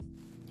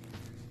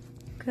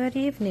Good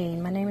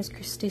evening. My name is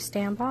Christy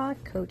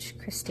Stambaugh, Coach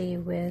Christy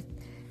with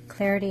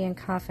Clarity and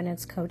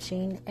Confidence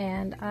Coaching,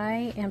 and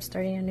I am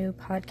starting a new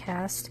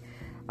podcast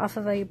off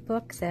of a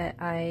book that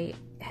I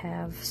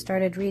have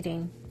started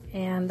reading.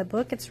 And the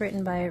book, it's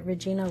written by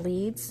Regina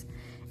Leeds,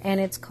 and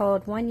it's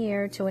called 1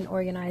 Year to an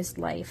Organized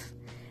Life.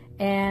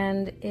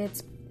 And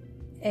it's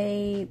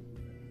a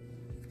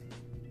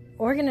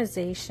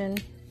organization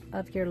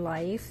of your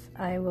life.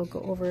 I will go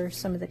over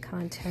some of the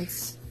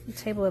contents, the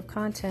table of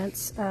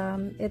contents.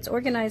 It's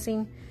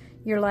organizing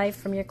your life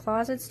from your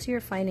closets to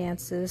your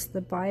finances,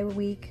 the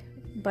by-week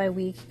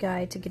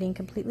guide to getting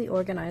completely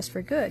organized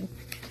for good.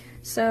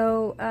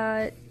 So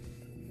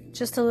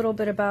just a little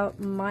bit about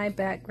my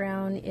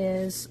background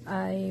is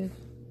I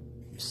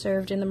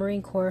served in the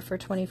Marine Corps for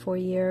 24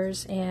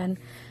 years, and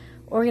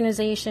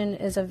organization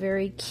is a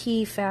very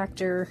key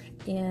factor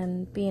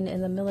in being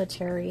in the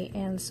military,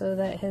 and so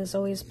that has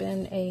always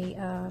been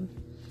a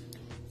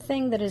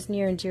thing that is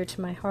near and dear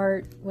to my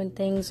heart. When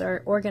things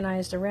are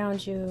organized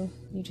around you,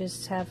 you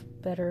just have a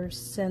better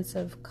sense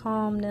of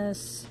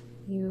calmness,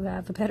 you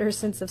have a better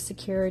sense of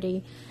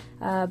security,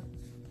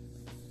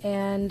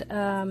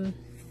 and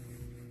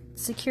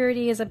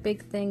security is a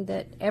big thing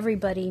that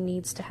everybody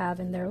needs to have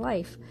in their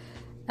life.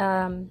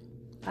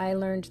 I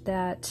learned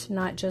that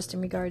not just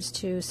in regards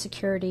to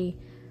security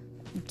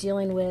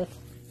dealing with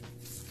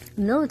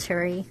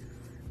military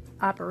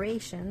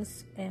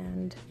operations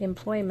and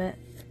employment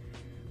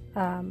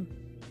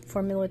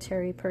for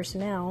military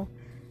personnel,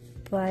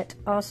 but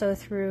also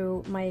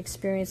through my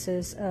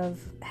experiences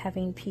of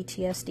having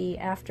PTSD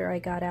after I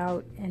got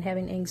out and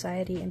having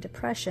anxiety and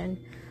depression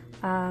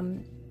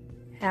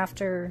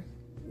after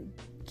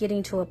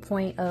getting to a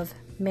point of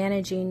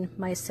managing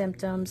my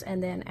symptoms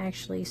and then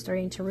actually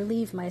starting to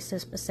relieve my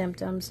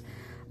symptoms.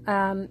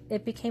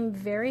 It became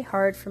very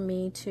hard for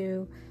me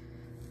to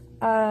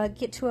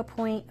get to a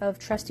point of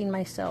trusting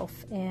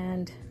myself,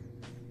 and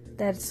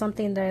that's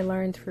something that I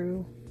learned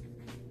through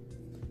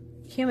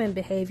human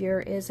behavior,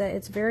 is that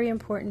it's very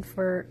important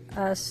for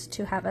us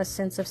to have a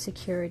sense of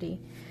security.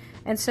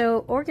 And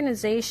so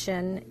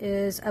organization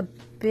is a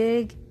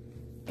big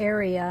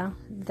area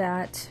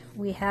that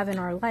we have in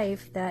our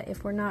life that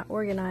if we're not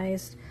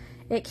organized,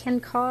 it can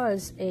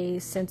cause a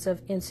sense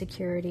of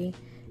insecurity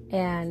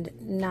and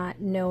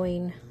not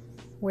knowing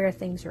where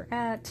things are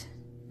at,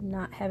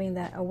 not having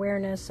that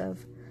awareness of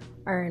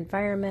our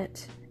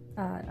environment,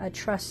 a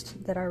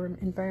trust that our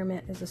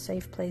environment is a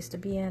safe place to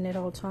be in at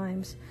all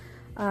times.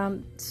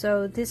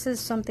 So this is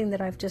something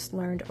that I've just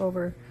learned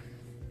over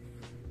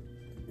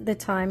the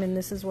time, and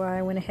this is why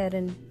I went ahead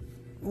and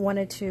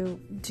wanted to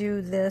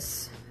do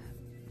this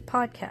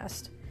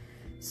podcast.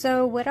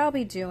 So what I'll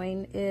be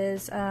doing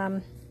is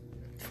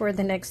for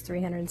the next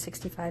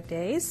 365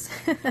 days,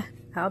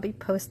 I'll be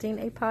posting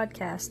a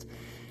podcast,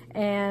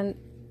 and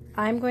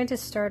I'm going to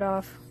start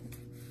off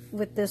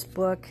with this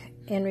book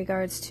in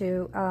regards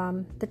to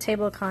the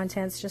table of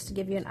contents, just to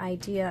give you an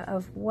idea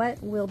of what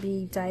we'll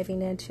be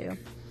diving into.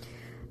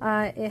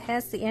 It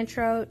has the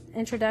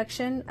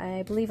introduction.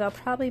 I believe I'll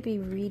probably be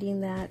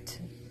reading that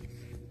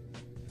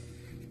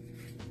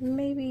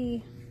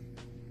maybe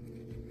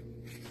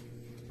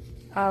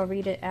I'll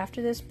read it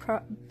after this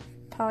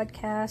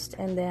podcast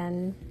and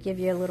then give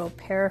you a little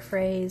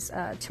paraphrase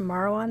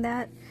tomorrow on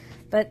that.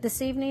 But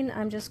this evening,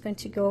 I'm just going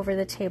to go over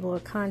the table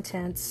of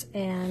contents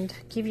and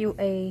give you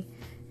a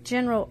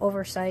general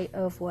oversight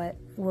of what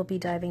we'll be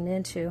diving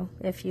into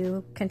if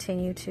you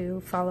continue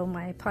to follow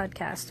my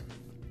podcast.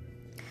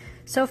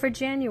 So for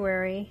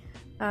January,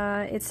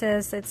 it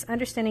says it's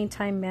understanding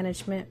time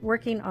management,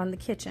 working on the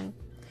kitchen.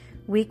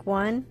 Week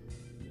 1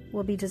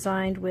 will be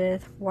designed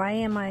with why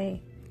am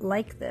I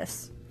like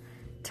this?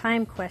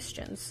 Time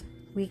questions.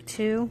 Week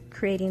 2,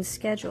 creating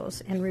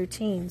schedules and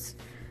routines.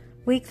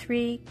 Week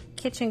 3,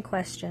 kitchen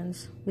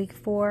questions. Week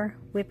 4,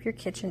 whip your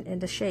kitchen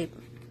into shape.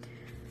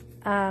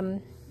 I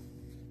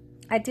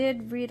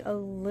did read a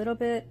little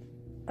bit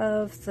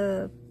of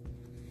the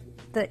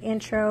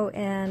intro,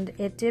 and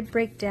it did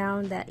break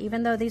down that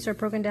even though these are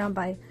broken down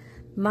by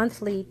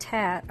monthly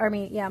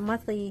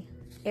monthly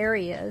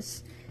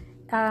areas,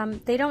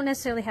 they don't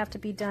necessarily have to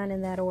be done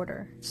in that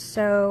order.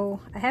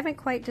 So I haven't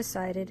quite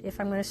decided if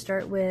I'm going to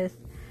start with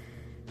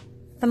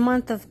the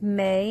month of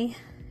May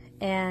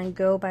and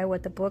go by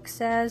what the book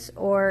says,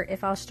 or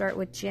if I'll start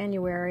with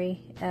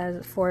January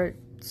as for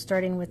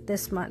starting with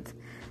this month.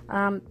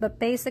 But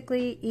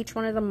basically, each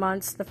one of the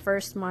months, the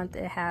first month,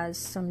 it has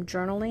some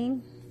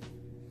journaling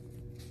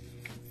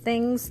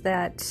things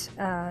that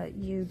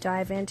you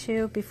dive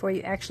into before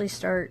you actually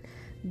start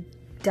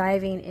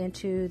diving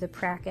into the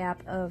Prac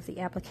app of the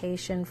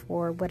application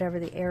for whatever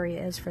the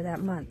area is for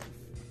that month.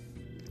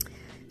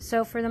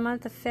 So for the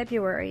month of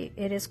February,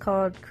 it is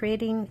called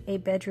Creating a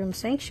Bedroom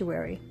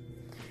Sanctuary.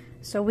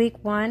 So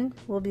week 1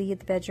 will be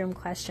the bedroom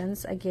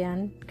questions,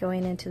 again,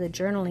 going into the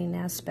journaling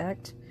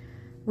aspect.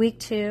 Week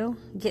 2,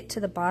 get to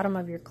the bottom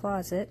of your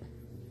closet.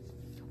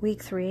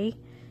 Week 3,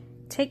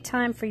 take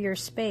time for your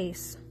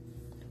space,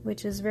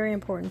 which is very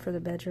important for the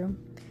bedroom.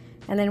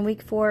 And then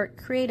week 4,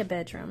 create a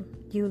bedroom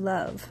you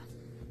love.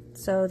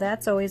 So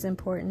that's always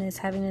important, is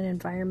having an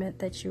environment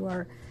that you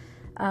are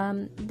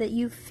that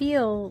you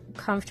feel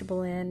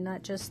comfortable in,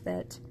 not just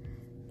that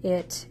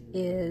it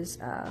is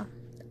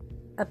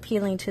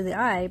appealing to the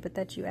eye, but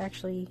that you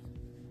actually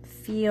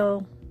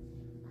feel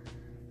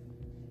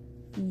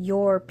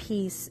your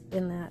peace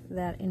in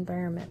that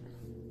environment.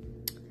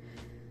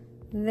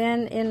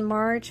 Then in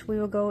March, we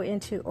will go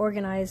into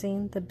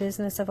organizing the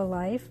business of a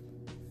life.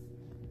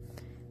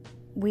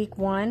 Week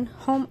 1,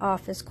 home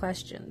office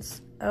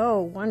questions.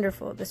 Oh,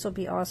 wonderful. This will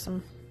be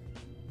awesome.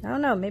 I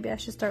don't know. Maybe I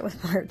should start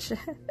with March.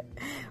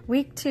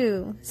 Week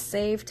 2,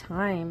 save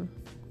time.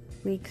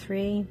 Week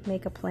 3,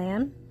 make a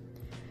plan.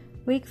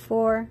 Week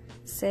 4,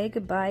 say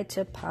goodbye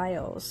to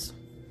piles.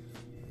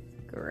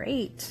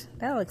 Great.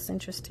 That looks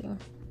interesting.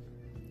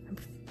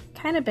 I've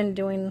kind of been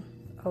doing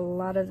a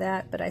lot of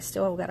that, but I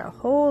still got a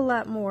whole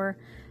lot more,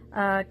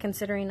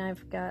 considering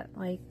I've got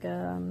like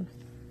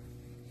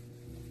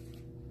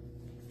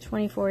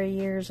 24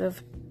 years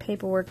of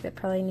paperwork that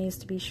probably needs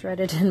to be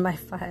shredded in my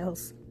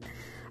files.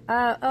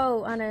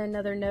 On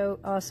another note,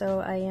 also,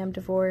 I am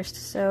divorced,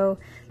 so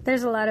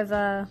there's a lot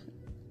of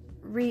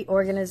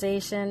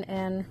reorganization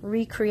and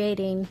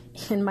recreating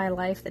in my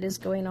life that is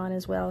going on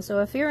as well.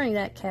 So if you're in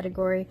that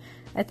category,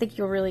 I think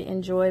you'll really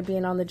enjoy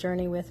being on the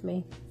journey with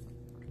me,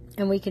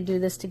 and we can do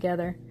this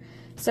together.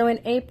 So in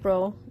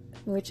April,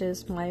 which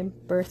is my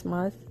birth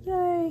month,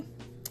 yay,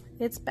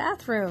 it's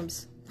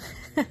bathrooms.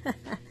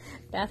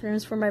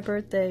 Bathrooms for my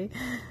birthday.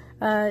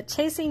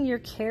 Chasing your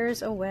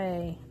cares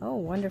away. Oh,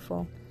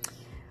 wonderful.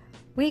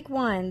 Week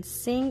 1,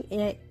 sing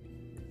a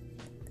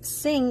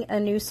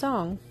new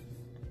song.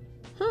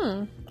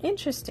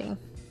 Interesting.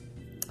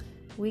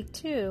 Week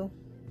 2,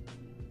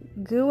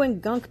 goo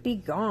and gunk be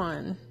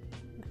gone.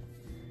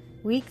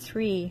 Week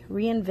 3,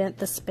 reinvent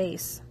the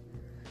space.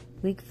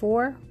 Week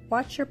 4,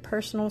 watch your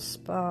personal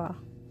spa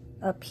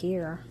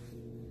appear.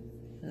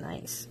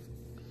 Nice.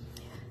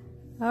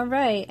 All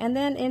right, and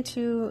then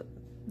into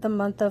the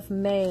month of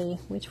May,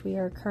 which we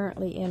are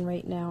currently in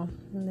right now.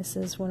 And this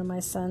is one of my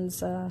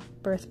son's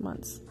birth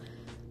months.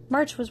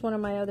 March was one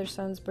of my other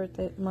son's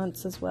birthday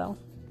months as well.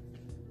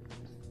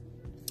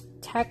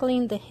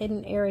 Tackling the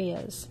hidden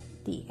areas.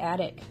 The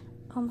attic.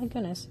 Oh my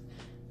goodness.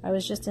 I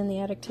was just in the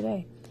attic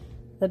today.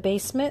 The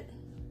basement,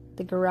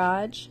 the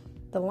garage,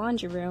 the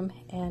laundry room,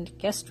 and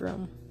guest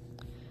room.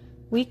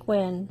 Week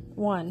 1.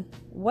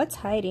 What's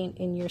hiding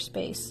in your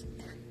space?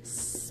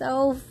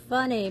 So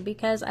funny,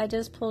 because I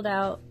just pulled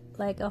out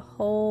like a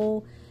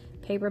whole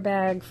paper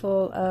bag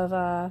full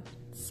of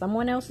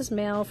someone else's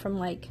mail from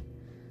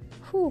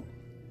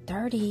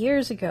 30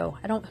 years ago.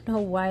 I don't know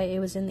why it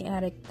was in the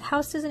attic. The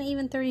house isn't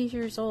even 30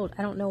 years old.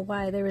 I don't know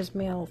why there was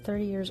mail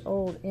 30 years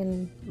old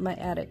in my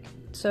attic.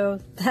 So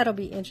that'll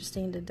be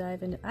interesting to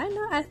dive into. I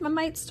know I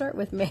might start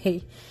with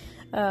May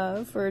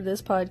for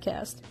this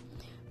podcast.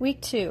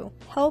 Week 2,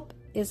 help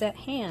is at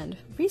hand.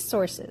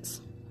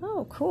 Resources.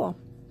 Oh, cool.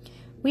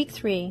 Week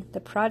 3, the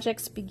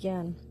projects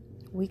begin.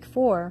 Week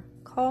 4,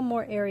 call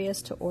more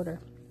areas to order.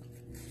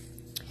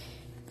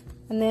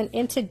 And then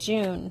into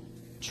June,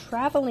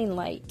 traveling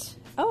light.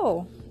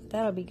 Oh,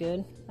 that'll be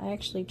good. I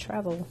actually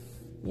travel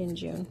in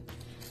June.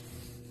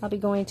 I'll be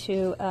going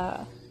to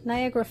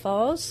Niagara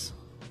Falls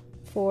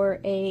for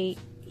a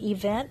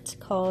event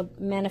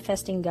called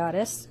Manifesting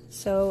Goddess.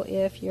 So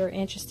if you're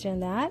interested in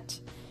that,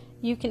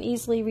 you can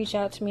easily reach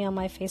out to me on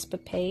my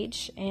Facebook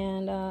page,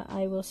 and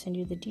I will send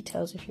you the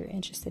details if you're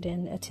interested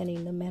in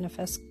attending the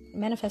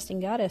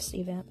Manifesting Goddess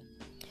event.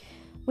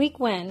 Week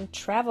 1,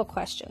 travel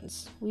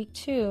questions. Week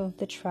 2,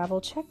 the travel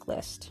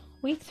checklist.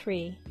 Week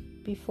 3,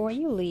 before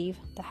you leave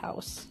the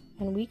house.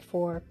 And week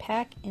 4,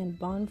 pack and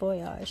bon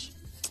voyage.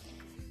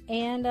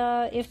 And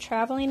if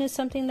traveling is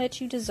something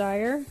that you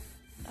desire,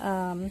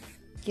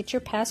 get your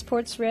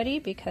passports ready,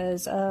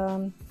 because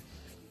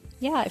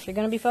if you're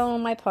going to be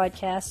following my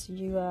podcast,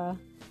 you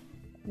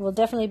will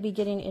definitely be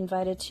getting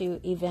invited to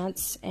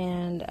events,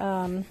 and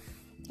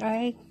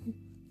I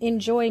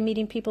enjoy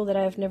meeting people that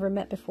I've never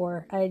met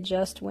before. I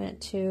just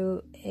went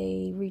to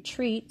a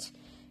retreat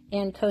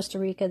in Costa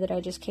Rica that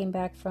I just came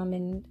back from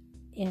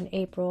in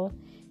April,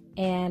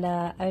 and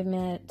I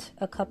met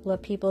a couple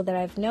of people that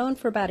I've known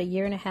for about a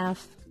year and a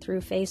half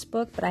through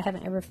Facebook, but I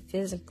haven't ever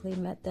physically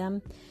met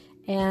them,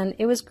 and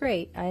it was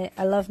great.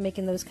 I love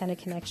making those kind of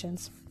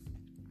connections.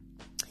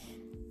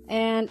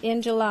 And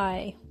in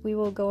July, we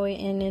will go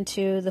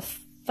into the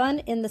Fun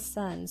in the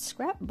Sun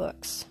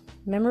scrapbooks,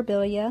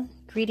 memorabilia,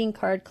 greeting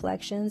card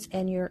collections,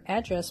 and your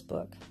address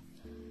book.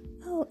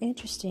 Oh,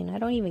 interesting. I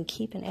don't even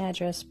keep an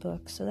address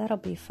book, so that'll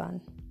be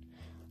fun.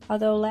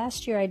 Although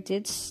last year I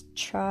did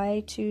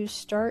try to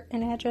start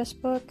an address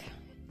book,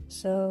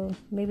 so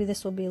maybe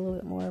this will be a little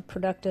bit more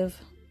productive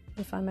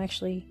if I'm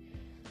actually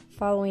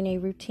following a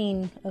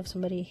routine of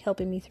somebody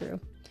helping me through.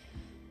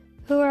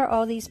 Who are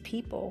all these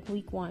people?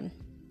 Week 1.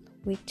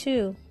 Week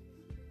 2,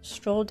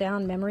 stroll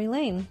down memory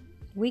lane.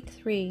 Week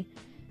 3,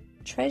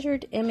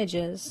 treasured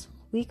images.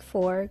 Week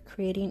 4,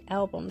 creating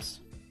albums.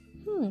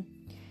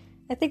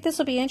 I think this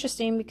will be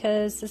interesting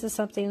because this is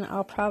something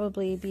I'll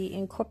probably be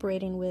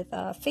incorporating with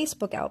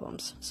Facebook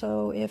albums.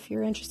 So if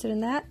you're interested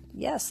in that,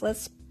 yes,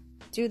 let's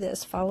do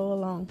this. Follow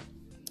along.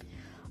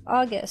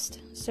 August,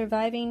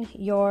 surviving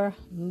your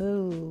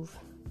move.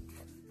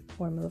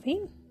 Or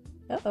moving?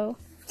 Uh-oh.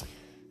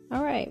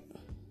 All right.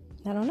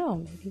 I don't know.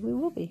 Maybe we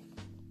will be.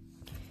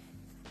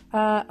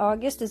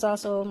 August is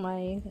also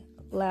my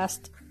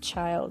last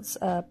child's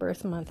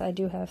birth month. I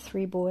do have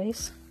 3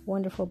 boys,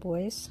 wonderful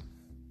boys,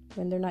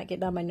 when they're not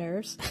getting on my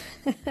nerves.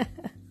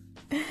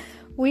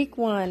 Week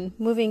 1,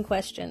 moving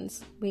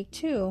questions. Week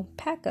 2,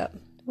 pack up.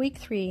 Week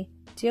 3,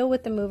 deal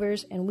with the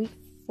movers. And week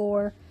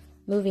 4,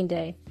 moving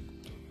day.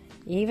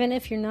 Even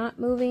if you're not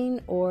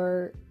moving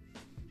or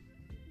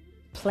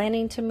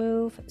planning to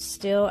move,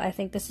 still, I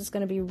think this is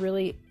going to be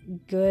really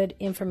good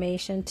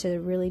information to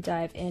really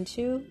dive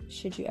into.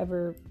 Should you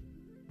ever,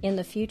 in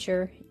the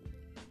future,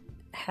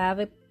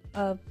 have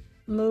a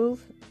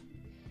move,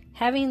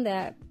 having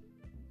that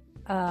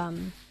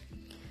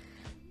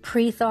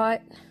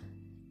pre-thought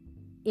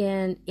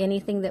in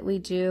anything that we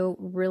do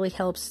really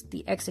helps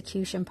the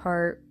execution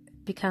part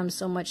become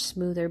so much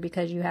smoother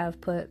because you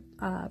have put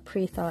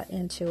pre-thought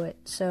into it.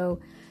 So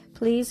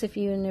please, if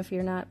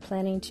you're not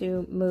planning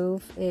to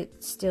move,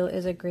 it still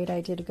is a great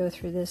idea to go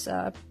through this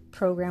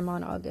program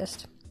on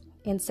August.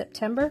 In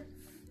September,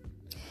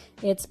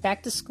 it's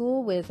back to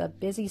school with a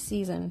busy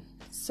season.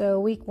 So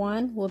week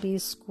 1 will be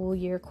school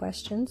year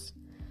questions.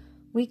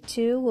 Week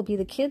 2 will be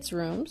the kids'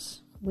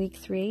 rooms. Week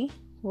 3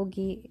 will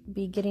be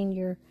getting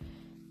your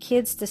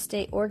kids to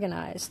stay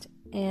organized.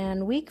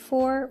 And week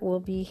 4 will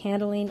be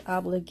handling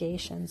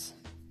obligations.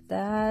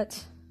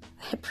 That,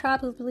 I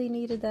probably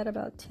needed that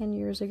about 10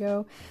 years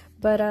ago,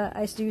 but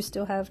I do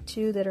still have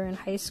 2 that are in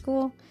high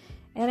school.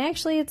 And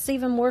actually, it's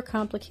even more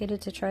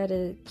complicated to try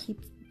to keep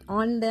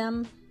on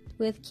them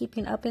with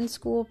keeping up in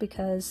school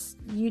because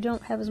you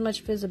don't have as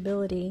much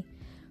visibility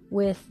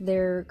with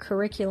their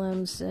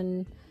curriculums,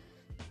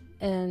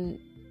 and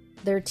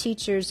their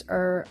teachers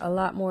are a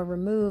lot more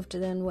removed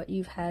than what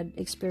you've had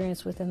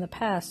experience with in the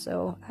past.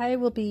 So I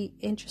will be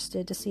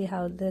interested to see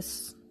how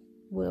this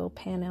will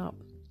pan out.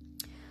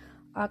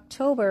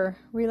 October,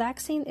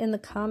 relaxing in the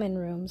common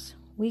rooms.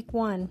 Week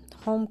 1,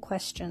 home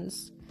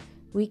questions.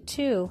 Week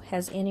 2,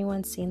 has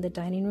anyone seen the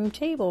dining room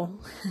table?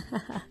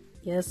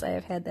 Yes, I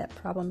have had that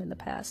problem in the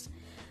past.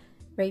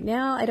 Right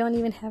now, I don't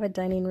even have a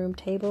dining room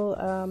table.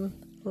 A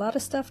lot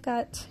of stuff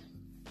got...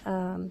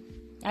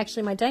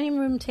 Actually, my dining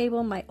room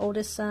table, my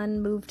oldest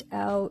son moved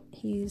out.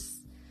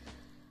 He's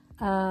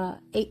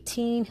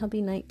 18. He'll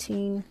be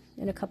 19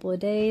 in a couple of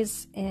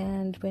days.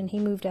 And when he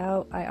moved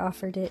out, I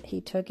offered it.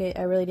 He took it.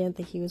 I really didn't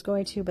think he was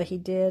going to, but he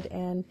did.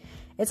 And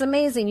it's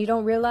amazing. You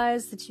don't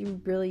realize that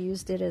you really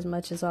used it as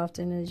much as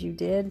often as you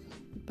did.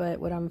 But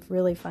what I'm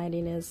really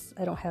finding is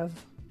I don't have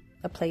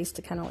a place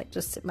to kind of like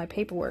just sit my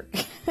paperwork.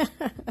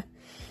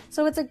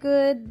 So it's a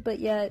good, but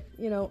yet,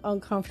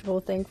 uncomfortable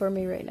thing for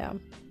me right now.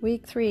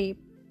 Week 3,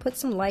 put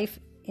some life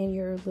in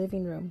your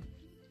living room.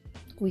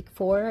 Week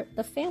 4,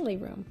 the family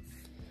room.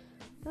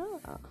 Oh.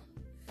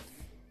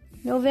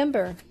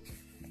 November,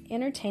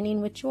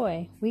 entertaining with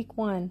joy. Week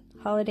 1,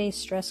 holiday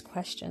stress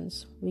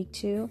questions. Week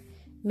 2,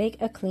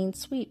 make a clean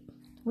sweep.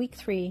 Week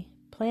 3,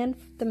 plan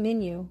the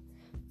menu.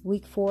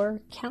 Week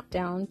 4,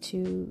 countdown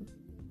to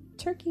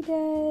Turkey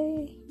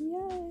Day.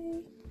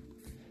 Yay.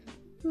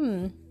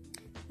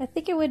 I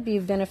think it would be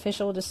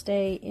beneficial to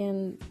stay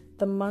in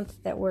the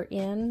month that we're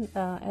in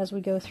as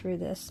we go through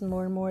this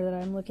more and more that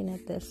I'm looking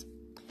at this.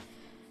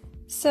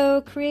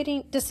 So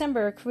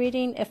December,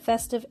 creating a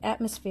festive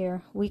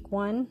atmosphere. Week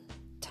 1,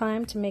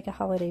 time to make a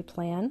holiday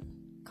plan,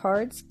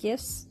 cards,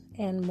 gifts,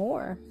 and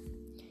more.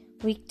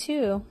 Week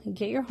 2,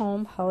 get your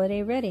home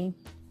holiday ready.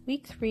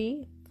 Week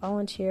 3,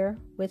 volunteer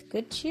with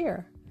good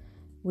cheer.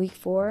 Week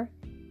 4,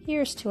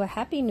 here's to a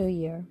happy new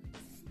year.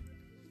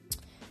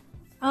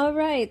 All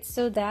right,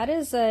 so that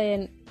is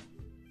a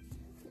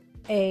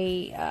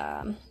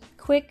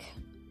quick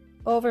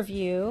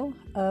overview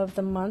of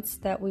the months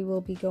that we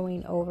will be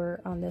going over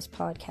on this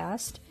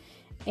podcast.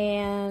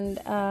 And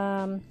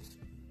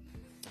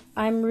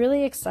I'm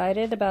really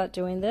excited about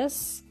doing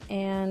this.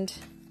 And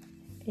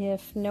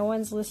if no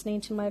one's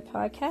listening to my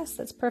podcast,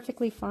 that's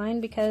perfectly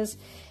fine, because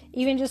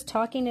even just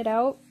talking it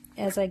out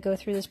as I go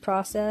through this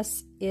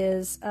process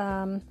is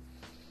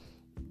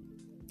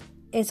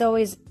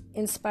always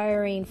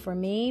inspiring for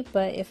me.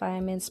 But if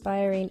I'm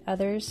inspiring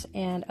others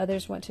and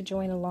others want to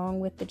join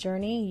along with the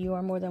journey, you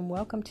are more than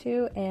welcome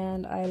to.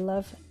 And I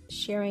love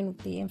sharing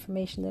the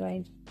information that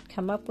I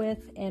come up with.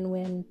 And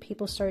when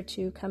people start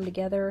to come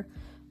together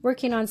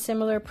working on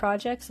similar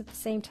projects at the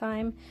same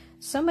time,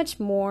 so much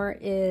more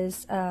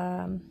is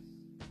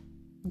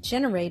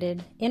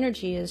generated,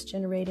 energy is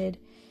generated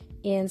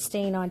in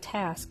staying on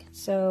task.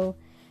 So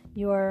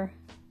you're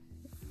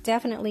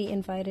definitely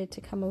invited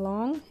to come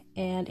along.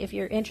 And if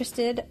you're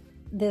interested,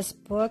 this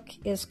book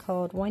is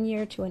called 1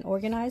 Year to an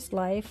Organized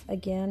Life.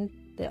 Again,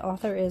 the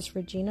author is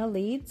Regina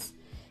Leeds.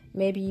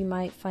 Maybe you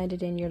might find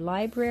it in your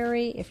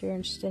library if you're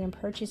interested in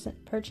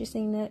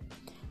purchasing it.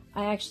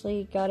 I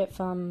actually got it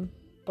from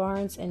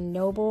Barnes and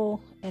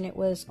Noble, and it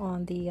was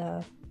on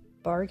the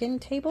bargain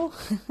table.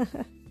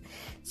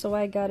 So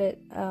I got it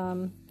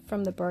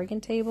from the bargain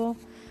table.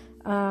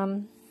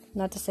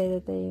 Not to say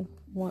that they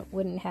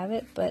wouldn't have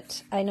it,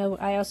 but I know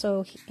I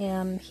also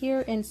am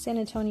here in San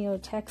Antonio,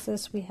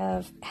 Texas. We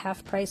have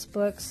half price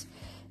books,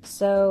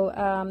 so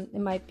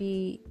it might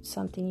be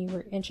something you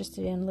were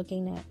interested in.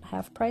 Looking at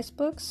half price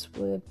books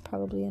would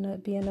probably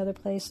be another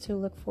place to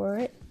look for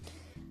it.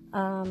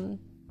 And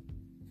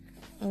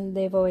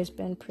they've always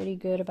been pretty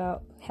good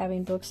about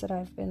having books that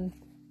I've been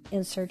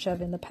in search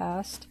of in the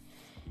past.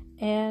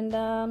 And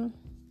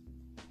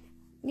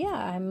yeah,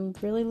 I'm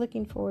really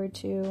looking forward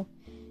to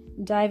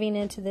diving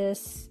into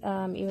this,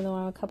 even though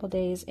I'm a couple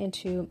days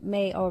into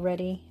May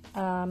already.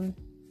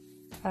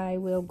 I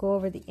will go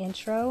over the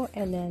intro,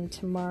 and then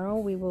tomorrow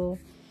we will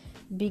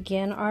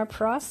begin our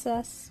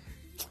process.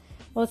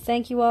 Well,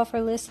 thank you all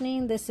for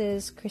listening. This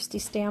is Christy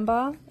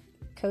Stambaugh,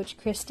 Coach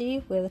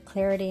Christy with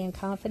Clarity and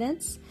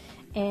Confidence,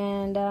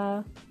 and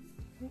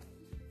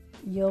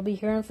you'll be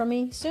hearing from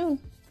me soon.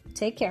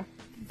 Take care.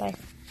 Bye.